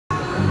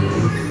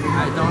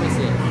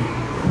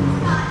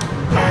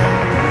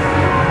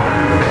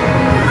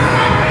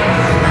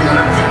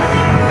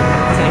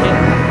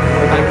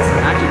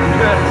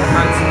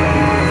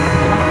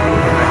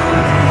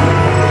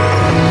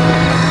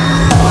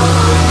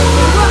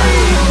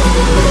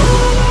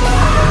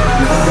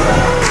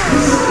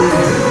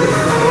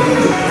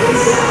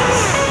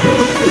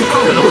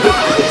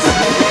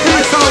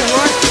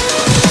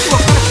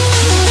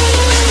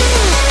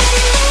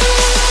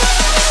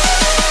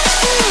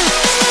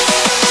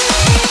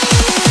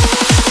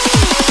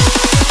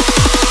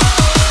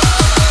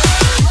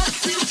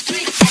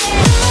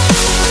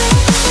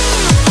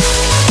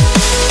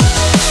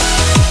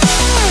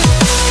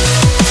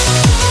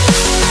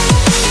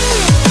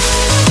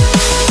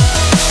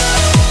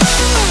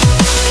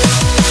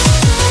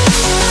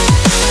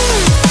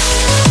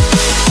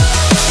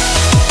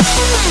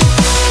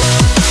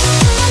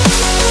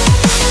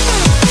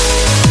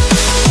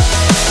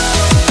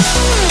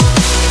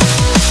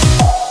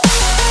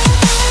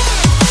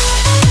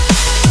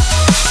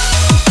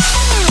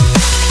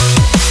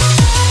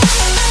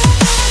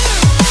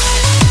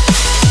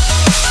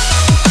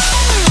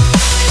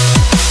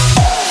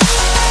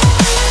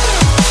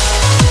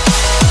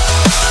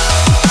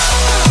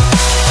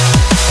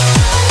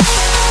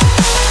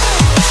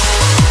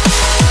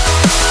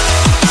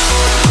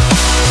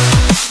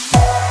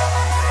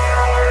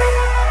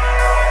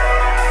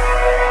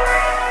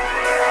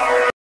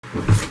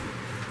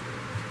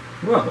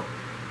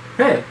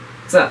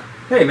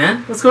Hey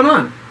man, what's going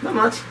on? Not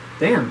much.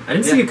 Damn, I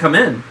didn't see you come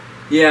in.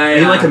 Yeah, Are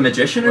you like a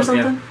magician or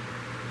something?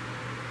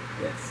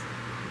 Yes.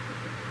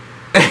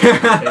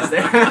 Is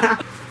there?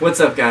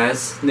 What's up,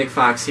 guys? Nick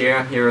Fox here.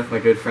 I'm here with my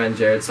good friend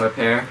Jared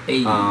Sarper.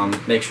 Hey.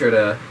 Make sure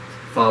to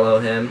follow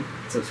him,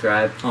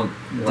 subscribe,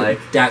 like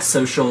that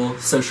social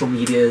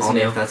medias.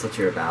 only if that's what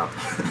you're about.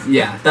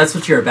 Yeah, if that's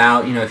what you're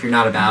about. You know, if you're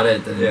not about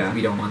it, then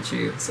we don't want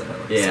you. So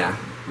yeah,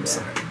 I'm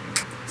sorry.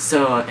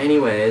 So,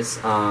 anyways,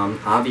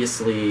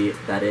 obviously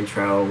that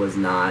intro does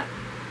not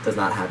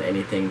have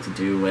anything to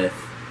do with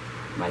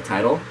my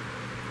title,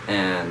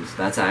 and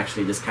that's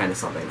actually just kind of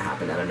something that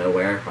happened out of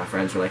nowhere. My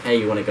friends were like, "Hey,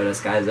 you want to go to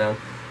Sky Zone?"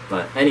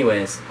 But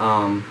anyways,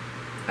 I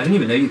didn't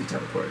even know you could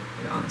teleport.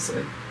 Like,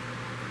 honestly,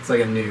 it's like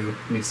a new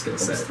skill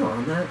set. I'm still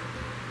on that.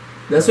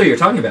 That's what you're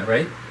talking about,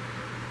 right?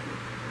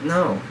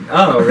 No.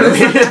 Oh,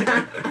 really?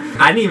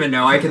 I didn't even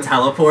know I could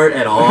teleport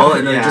at all,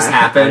 and then it just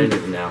happened. I didn't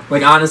even know.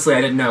 Like, honestly,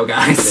 I didn't know,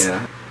 guys.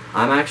 Yeah.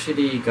 I'm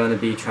actually going to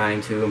be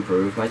trying to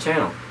improve my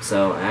channel.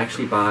 So I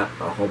actually bought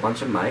a whole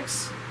bunch of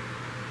mics,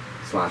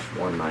 /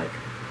 one mic,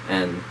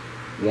 and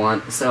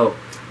so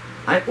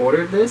I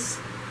ordered this.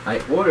 I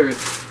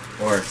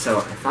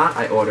thought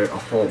I ordered a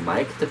whole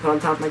mic to put on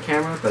top of my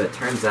camera, but it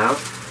turns out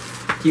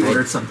He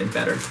ordered something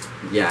better.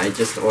 Yeah, I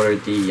just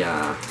ordered the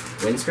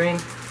windscreen.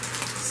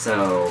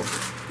 So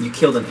you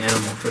killed an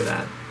animal for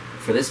that.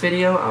 For this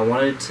video, I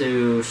wanted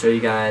to show you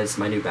guys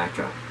my new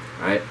backdrop.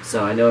 Alright,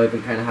 so I know I've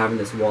been kind of having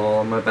this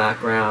wall in my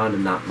background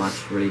and not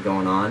much really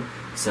going on.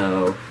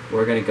 So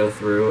we're going to go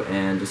through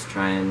and just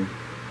try and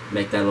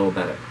make that a little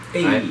better.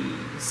 Hey. Right?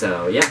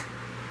 So yeah,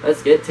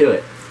 let's get to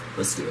it.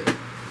 Let's do it.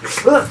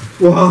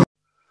 Whoa.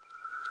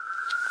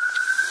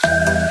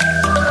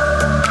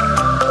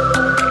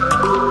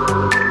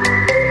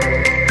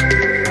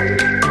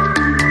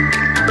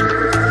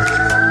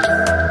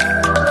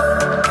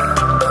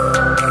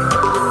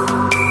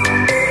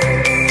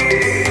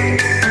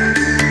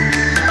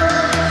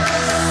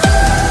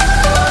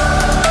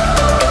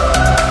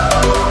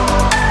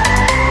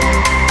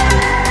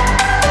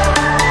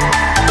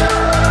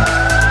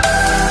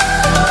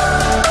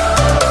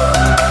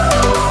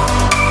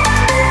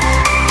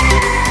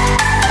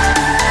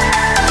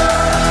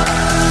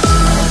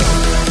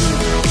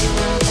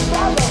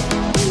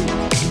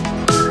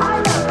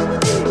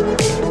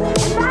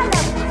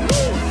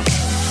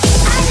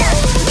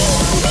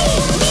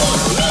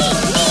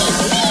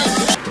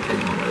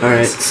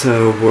 Alright,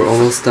 so we're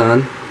almost done.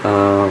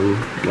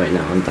 Wait,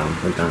 no, I'm done.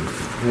 We're done.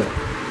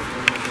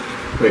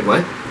 Wait,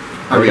 what?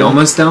 Are we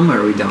almost done, or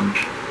are we done?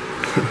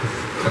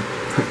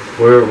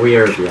 We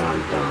are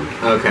beyond done.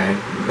 Okay,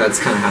 that's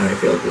kind of how I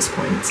feel at this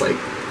point. It's like,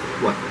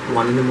 what,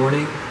 1 in the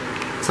morning?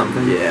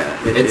 Something? Yeah,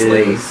 it's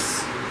late.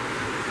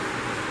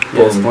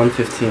 Yeah, it's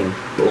 1:15.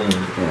 Boom.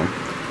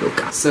 Yeah.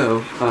 Okay.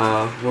 So,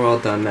 we're all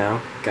done now.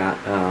 Got,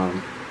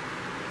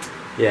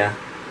 yeah,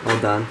 all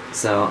done.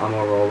 So I'm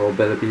gonna roll a little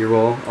bit of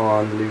B-roll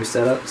on the new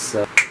setup.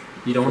 So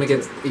You don't want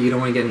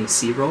to get any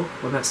C-roll?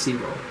 What about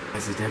C-roll?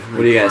 what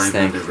do you guys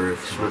think?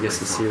 Should we get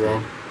some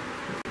C-roll?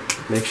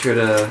 Make sure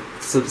to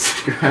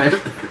subscribe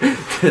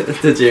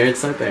to Jared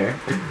Sarper.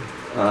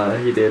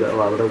 He did a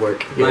lot of the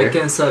work here. Like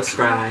and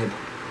subscribe,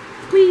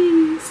 please.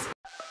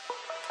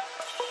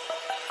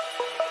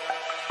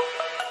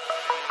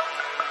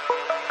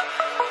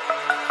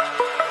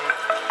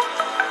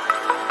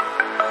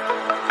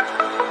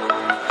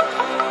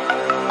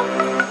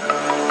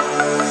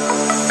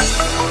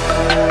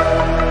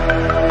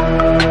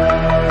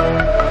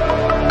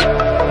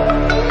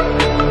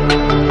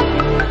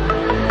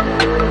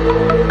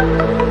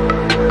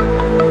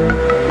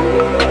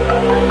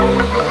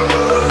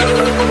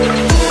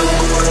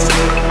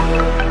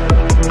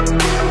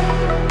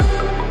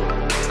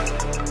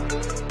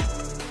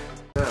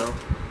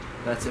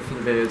 That's it for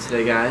the video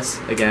today, guys.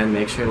 Again,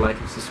 make sure to like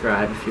and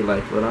subscribe if you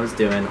like what I was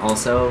doing.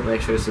 Also, make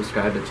sure to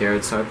subscribe to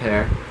Jared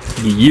Sarper.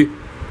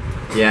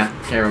 Yeah,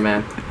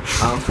 cameraman.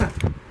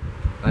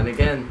 And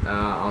again,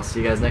 I'll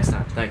see you guys next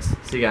time. Thanks.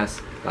 See you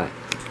guys. Bye.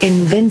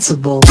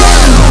 Invincible.